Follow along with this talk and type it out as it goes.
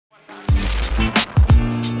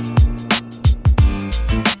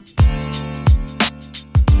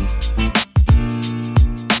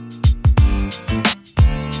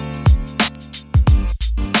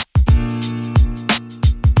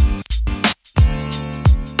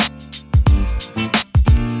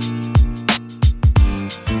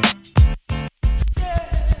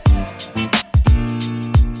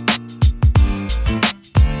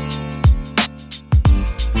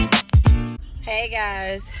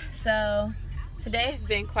So today has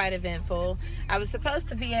been quite eventful. I was supposed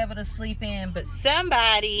to be able to sleep in, but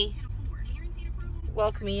somebody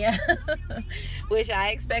woke me up, which I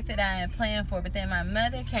expected I had planned for, but then my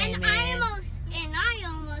mother came in. I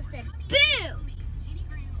almost said boo.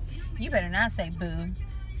 You better not say boo.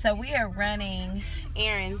 So we are running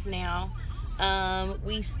errands now.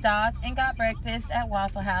 We stopped and got breakfast at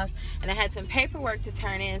Waffle House, and I had some paperwork to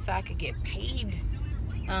turn in so I could get paid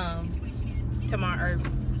tomorrow.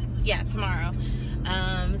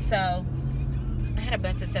 So I had a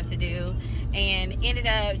bunch of stuff to do and ended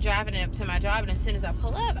up driving up to my job, and as soon as I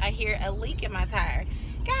pull up, I hear a leak in my tire.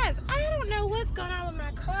 Guys, I don't know what's going on with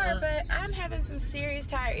my car, but I'm having some serious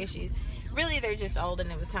tire issues. Really, they're just old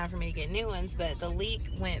and it was time for me to get new ones, but the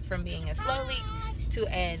leak went from being a slow leak to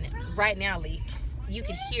an right now leak. You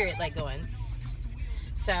could hear it like going tss.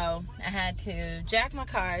 So I had to jack my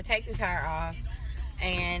car, take the tire off,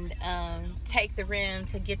 and take the rim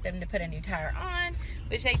to get them to put a new tire on,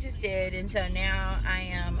 which they just did. And so now I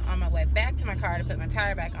am on my way back to my car to put my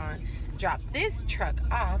tire back on, drop this truck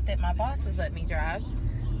off that my boss has let me drive,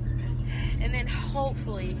 and then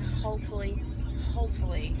hopefully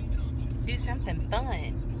do something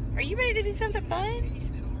fun. Are you ready to do something fun?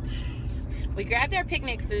 We grabbed our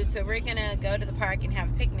picnic food, so we're gonna go to the park and have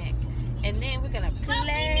a picnic, and then we're gonna play. But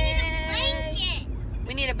we need a blanket.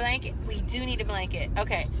 We need a blanket? We do need a blanket.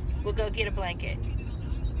 Okay, we'll go get a blanket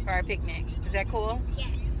for our picnic. Is that cool? Yes.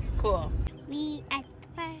 Cool. We at the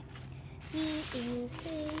park, we eat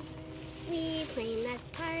food, we play in the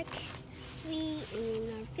park, we eat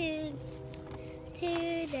our food.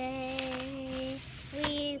 Today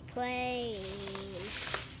we play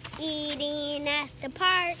eating at the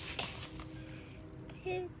park.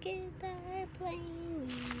 Together playing.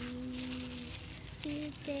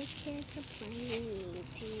 Together playing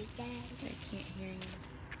together. I can't hear you.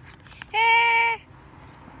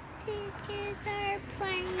 Together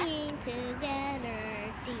playing together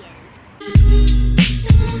at the end.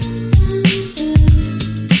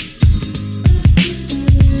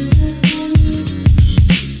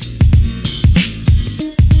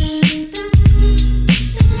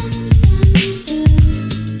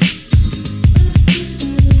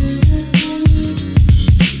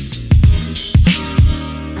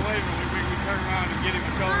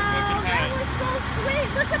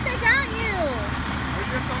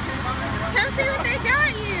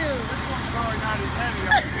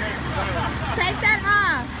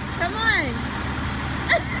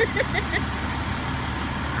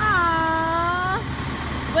 'Aww.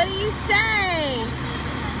 What do you say?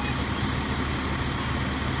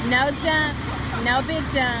 No jump. No big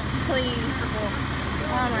jump, please.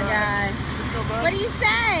 Oh my God. What do you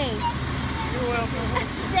say? You're welcome.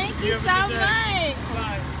 Thank you so much.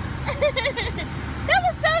 Bye. That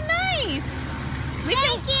was so nice.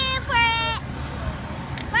 Thank you for it.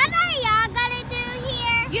 What are y'all gonna do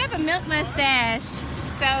here? You have a milk mustache.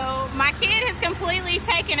 So my kid has completely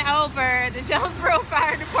taken over the Jonesboro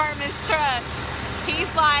Fire Department's truck.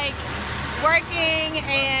 He's like working,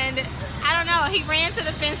 and I don't know, he ran to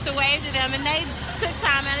the fence to wave to them, and they took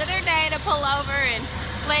time out of their day to pull over and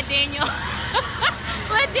let Daniel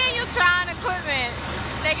try on equipment.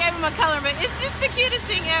 They gave him a color, but it's just the cutest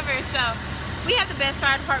thing ever. So we have the best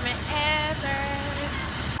fire department ever.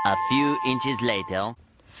 A few inches later.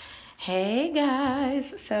 Hey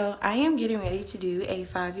guys, so I am getting ready to do a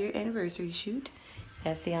 5-year anniversary shoot.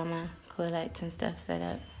 I see all my cool lights and stuff set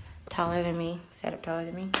up taller than me, So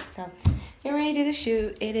getting ready to do the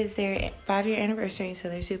shoot. It is their 5-year anniversary, so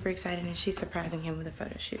they're super excited, and she's surprising him with a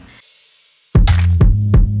photo shoot.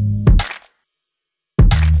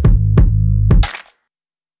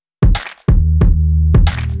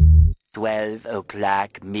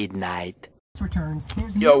 $12:00 midnight.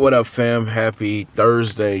 Yo, what up, fam? Happy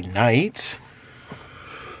Thursday night.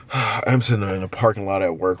 I'm sitting in the parking lot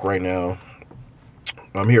at work right now.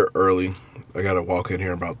 I'm here early. I gotta walk in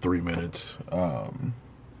here in about 3 minutes. I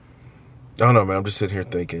don't know, man. I'm just sitting here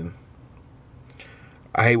thinking.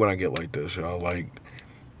 I hate when I get like this, y'all. Like,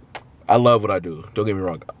 I love what I do. Don't get me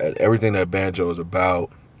wrong. Everything that Banjo is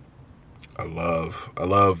about, I love. I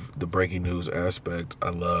love the breaking news aspect. I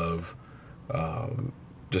love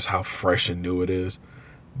just how fresh and new it is.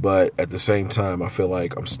 But at the same time, I feel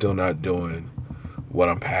like I'm still not doing what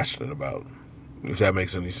I'm passionate about, if that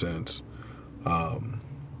makes any sense. I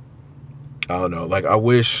don't know. Like, I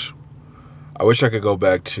wish I could go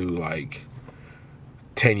back to like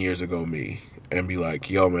 10 years ago me and be like,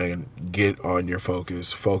 yo, man, get on your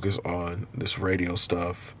focus on this radio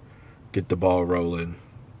stuff, get the ball rolling.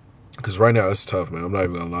 Because right now it's tough, man. I'm not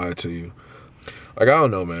even gonna lie to you. Like, I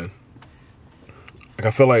don't know, man. Like,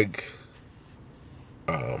 I feel like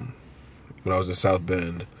when I was in South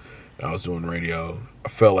Bend and I was doing radio, I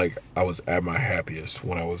felt like I was at my happiest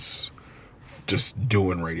when I was just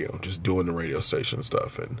doing radio, just doing the radio station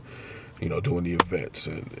stuff and, you know, doing the events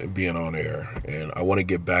and being on air. And I want to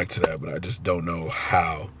get back to that, but I just don't know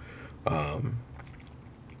how.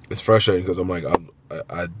 It's frustrating because I'm like, I'm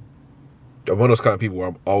one of those kind of people where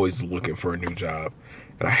I'm always looking for a new job.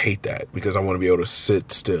 And I hate that because I want to be able to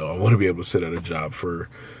sit still. I want to be able to sit at a job for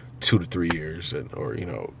 2 to 3 years or, you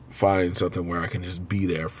know, find something where I can just be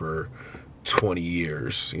there for 20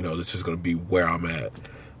 years. You know, this is going to be where I'm at.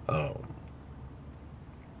 I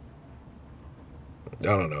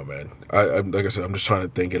don't know, man. I like I said, I'm just trying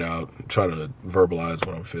to think it out, trying to verbalize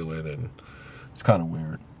what I'm feeling, and it's kind of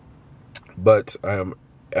weird. But I am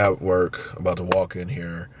at work, about to walk in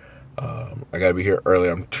here. I got to be here early.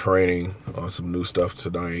 I'm training on some new stuff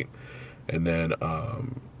tonight, and then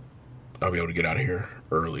I'll be able to get out of here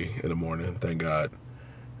early in the morning, thank God.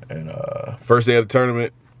 And first day of the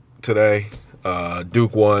tournament today,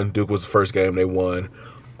 Duke won. Duke was the first game. They won.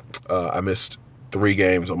 I missed 3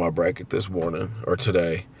 games on my bracket this morning, or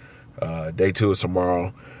today. Day 2 is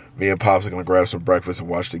tomorrow. Me and Pops are going to grab some breakfast and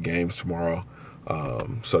watch the games tomorrow.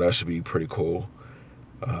 So that should be pretty cool.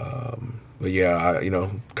 But yeah, you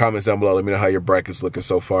know, comments down below. Let me know how your bracket's looking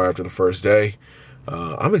so far after the first day.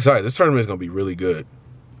 I'm excited. This tournament is going to be really good.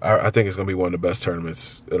 I think it's going to be one of the best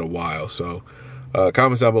tournaments in a while. So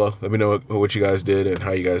comments down below. Let me know what you guys did and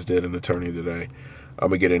how you guys did in the tourney today. I'm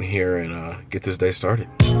going to get in here and get this day started.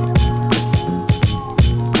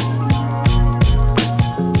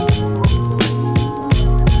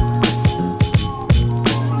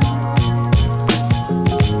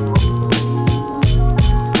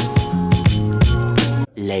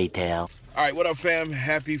 Later. All right, what up, fam?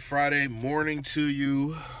 Happy Friday morning to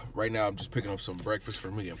you. Right now, I'm just picking up some breakfast for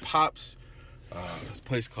me and Pops. This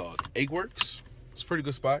place called Eggworks. It's a pretty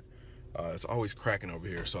good spot. It's always cracking over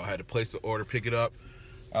here, so I had to place the order, pick it up.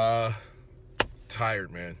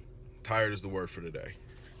 Tired, man. Tired is the word for today.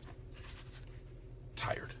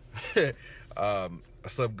 Tired. I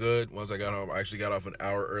slept good once I got home. I actually got off an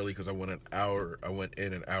hour early because I went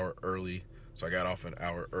in an hour early, so I got off an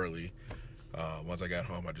hour early. Once I got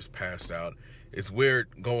home, I just passed out. It's weird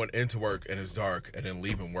going into work and it's dark and then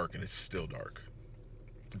leaving work and it's still dark.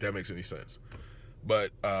 If that makes any sense.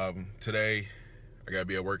 But today, I got to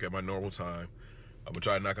be at work at my normal time. I'm going to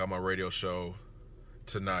try to knock out my radio show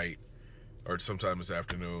tonight or sometime this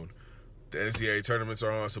afternoon. The NCAA tournaments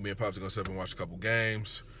are on, so me and Pops are going to sit up and watch a couple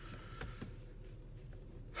games.